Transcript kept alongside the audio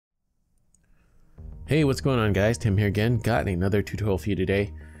Hey, what's going on guys? Tim here again. Got another tutorial for you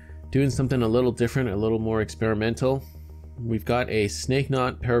today. Doing something a little different, a little more experimental. We've got a snake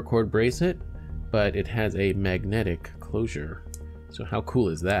knot paracord bracelet, but it has a magnetic closure. So how cool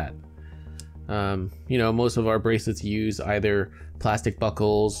is that? You know, most of our bracelets use either plastic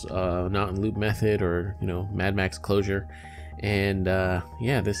buckles, knot and loop method, or, you know, Mad Max closure. And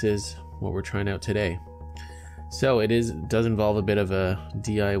yeah, this is what we're trying out today. So it does involve a bit of a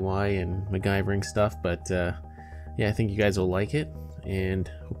DIY and MacGyvering stuff, but yeah, I think you guys will like it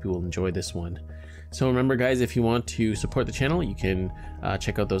and hope you will enjoy this one. So remember guys, if you want to support the channel, you can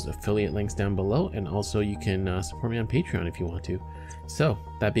check out those affiliate links down below, and also you can support me on Patreon if you want to. So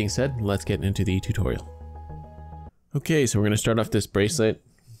that being said, let's get into the tutorial. Okay, so we're going to start off this bracelet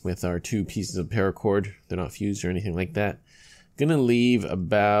with our two pieces of paracord. They're not fused or anything like that. I'm going to leave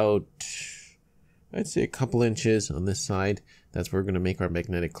about, I'd say, a couple inches on this side. That's where we're going to make our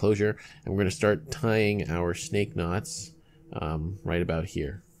magnetic closure, and we're going to start tying our snake knots right about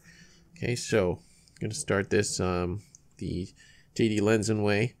here. Okay, so I'm going to start this the JD Lenzen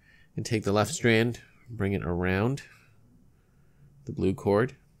way, and take the left strand, bring it around the blue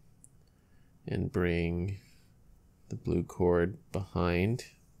cord, and bring the blue cord behind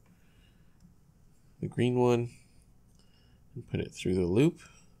the green one, and put it through the loop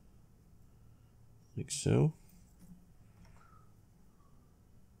like so.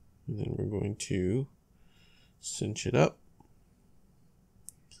 And then we're going to cinch it up.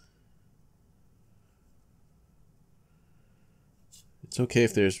 It's okay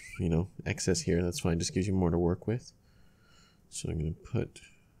if there's, you know, excess here, that's fine, just gives you more to work with. So I'm going to put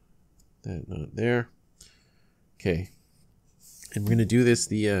that knot there. Okay. And we're going to do this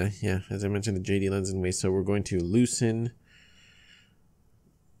the, yeah, as I mentioned, the JD Lenzen way. So we're going to loosen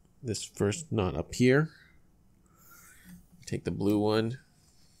this first knot up here. Take the blue one,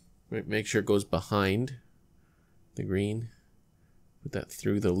 right, make sure it goes behind the green. Put that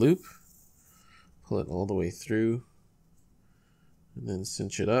through the loop. Pull it all the way through. And then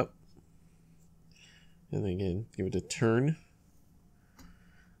cinch it up. And then again, give it a turn.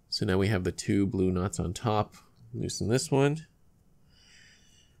 So now we have the two blue knots on top. Loosen this one.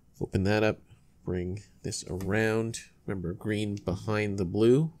 Open that up. Bring this around. Remember, green behind the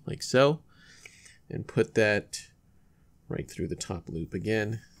blue, like so. And put that right through the top loop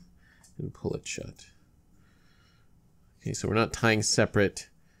again. And pull it shut. Okay, so we're not tying separate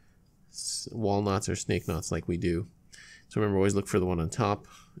wall knots or snake knots like we do. So remember, always look for the one on top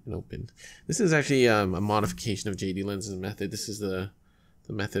and open. This is actually a modification of JD Lenzen's method. This is the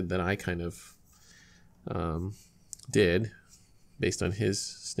method that I kind of did based on his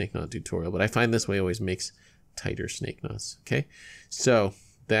snake knot tutorial. But I find this way always makes tighter snake knots. Okay, so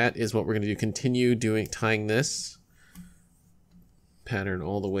that is what we're going to do. Continue tying this pattern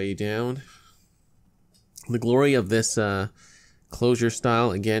all the way down. The glory of this closure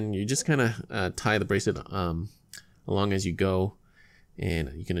style, again, you just kind of tie the bracelet along as you go,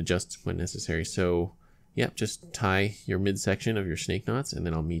 and you can adjust when necessary. So yeah, just tie your midsection of your snake knots, and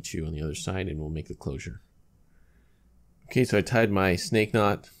then I'll meet you on the other side and we'll make the closure. Okay, so I tied my snake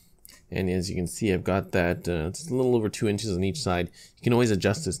knot, and as you can see, I've got that it's a little over 2 inches on each side. You can always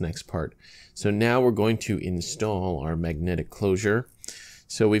adjust this next part. So now we're going to install our magnetic closure.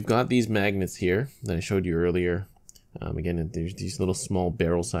 So we've got these magnets here that I showed you earlier. Again, there's these little small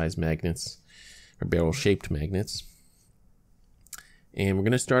barrel-sized magnets, or barrel-shaped magnets. And we're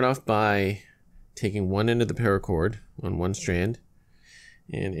going to start off by taking one end of the paracord on one strand.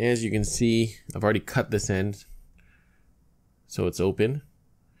 And as you can see, I've already cut this end, so it's open.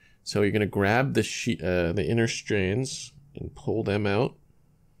 So you're going to grab the inner strands and pull them out,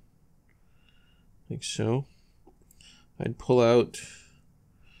 like so. I'd pull out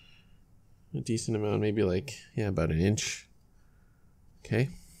a decent amount, maybe like, yeah, about 1 inch. Okay.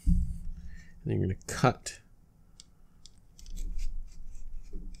 And then you're going to cut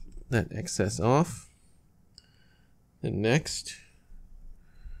that excess off. And next,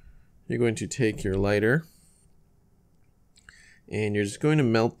 you're going to take your lighter and you're just going to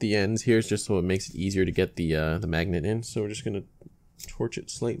melt the ends here, just so it makes it easier to get the magnet in. So we're just going to torch it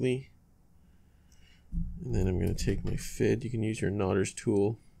slightly. And then I'm going to take my fid. You can use your knotter's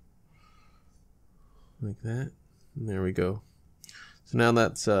tool like that. And there we go. So now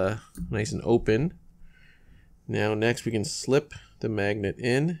that's nice and open. Now next we can slip the magnet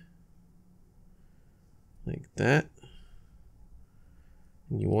in like that.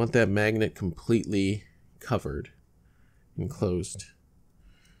 And you want that magnet completely covered and closed.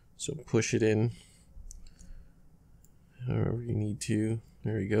 So push it in however you need to.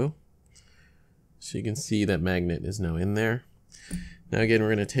 There we go. So you can see that magnet is now in there. Now again,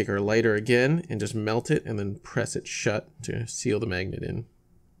 we're going to take our lighter again and just melt it and then press it shut to seal the magnet in.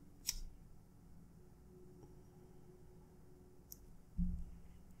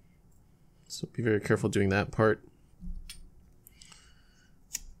 So be very careful doing that part.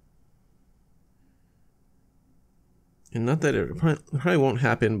 And not that it probably won't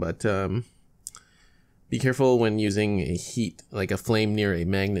happen, but be careful when using a heat, like a flame near a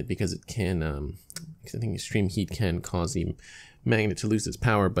magnet, because it can, I think extreme heat can cause the magnet to lose its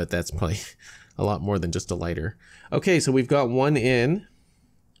power, but that's probably a lot more than just a lighter. Okay, so we've got one in,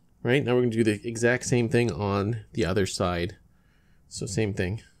 right? Now we're going to do the exact same thing on the other side. So same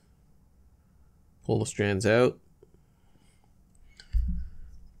thing. Pull the strands out.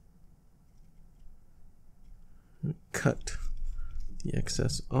 Cut the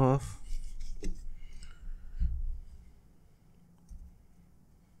excess off.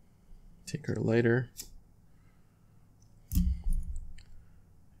 Take our lighter. Make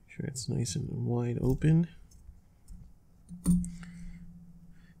sure it's nice and wide open.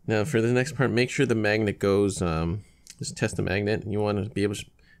 Now for the next part, make sure the magnet goes, just test the magnet, and you want to be able to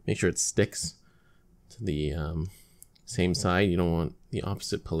make sure it sticks to the same side. You don't want the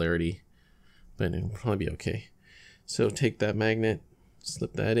opposite polarity, but it'll probably be okay. So take that magnet,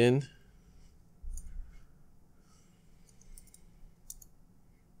 slip that in.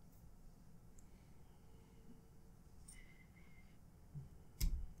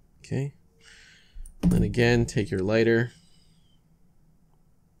 Okay. Then again, take your lighter.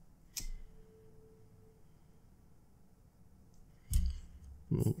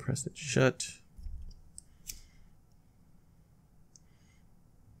 And press it shut.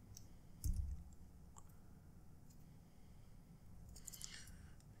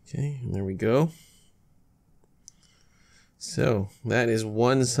 Okay, and there we go. So that is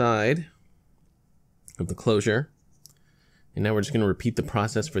one side of the closure. And now we're just going to repeat the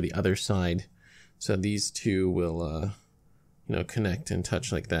process for the other side. So these two will, you know, connect and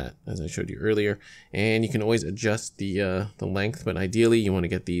touch like that, as I showed you earlier. And you can always adjust the length, but ideally you want to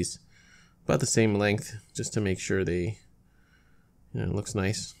get these about the same length just to make sure they, you know, it looks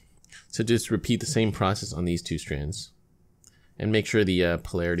nice. So just repeat the same process on these two strands. And make sure the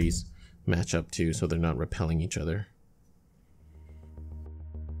polarities match up too, so they're not repelling each other.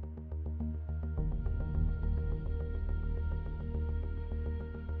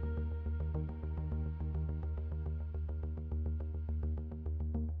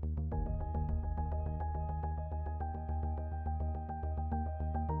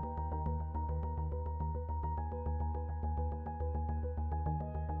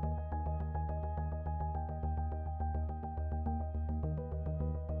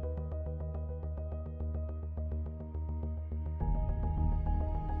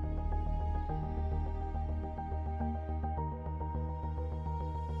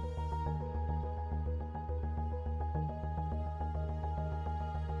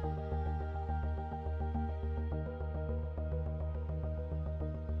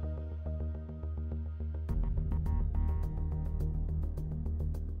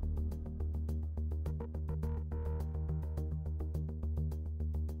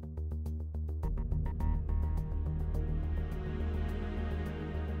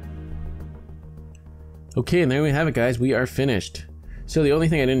 Okay, and there we have it, guys. We are finished. So the only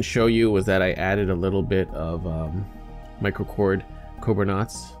thing I didn't show you was that I added a little bit of microcord cobra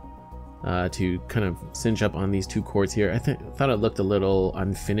knots to kind of cinch up on these two cords here. I thought it looked a little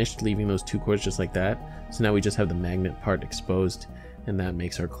unfinished leaving those two cords just like that. So now we just have the magnet part exposed, and that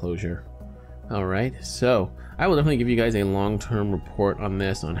makes our closure. Alright, so I will definitely give you guys a long-term report on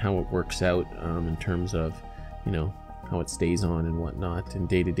this, on how it works out in terms of, you know, how it stays on and whatnot in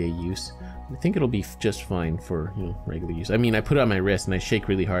day-to-day use. I think it'll be just fine for, you know, regular use. I mean, I put it on my wrist and I shake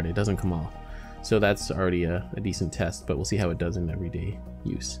really hard, it doesn't come off. So that's already a decent test, but we'll see how it does in everyday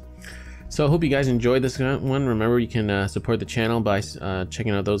use. So I hope you guys enjoyed this one. Remember, you can support the channel by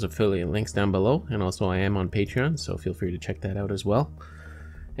checking out those affiliate links down below, and also I am on Patreon, so feel free to check that out as well.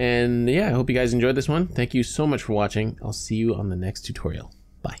 And yeah, I hope you guys enjoyed this one. Thank you so much for watching. I'll see you on the next tutorial.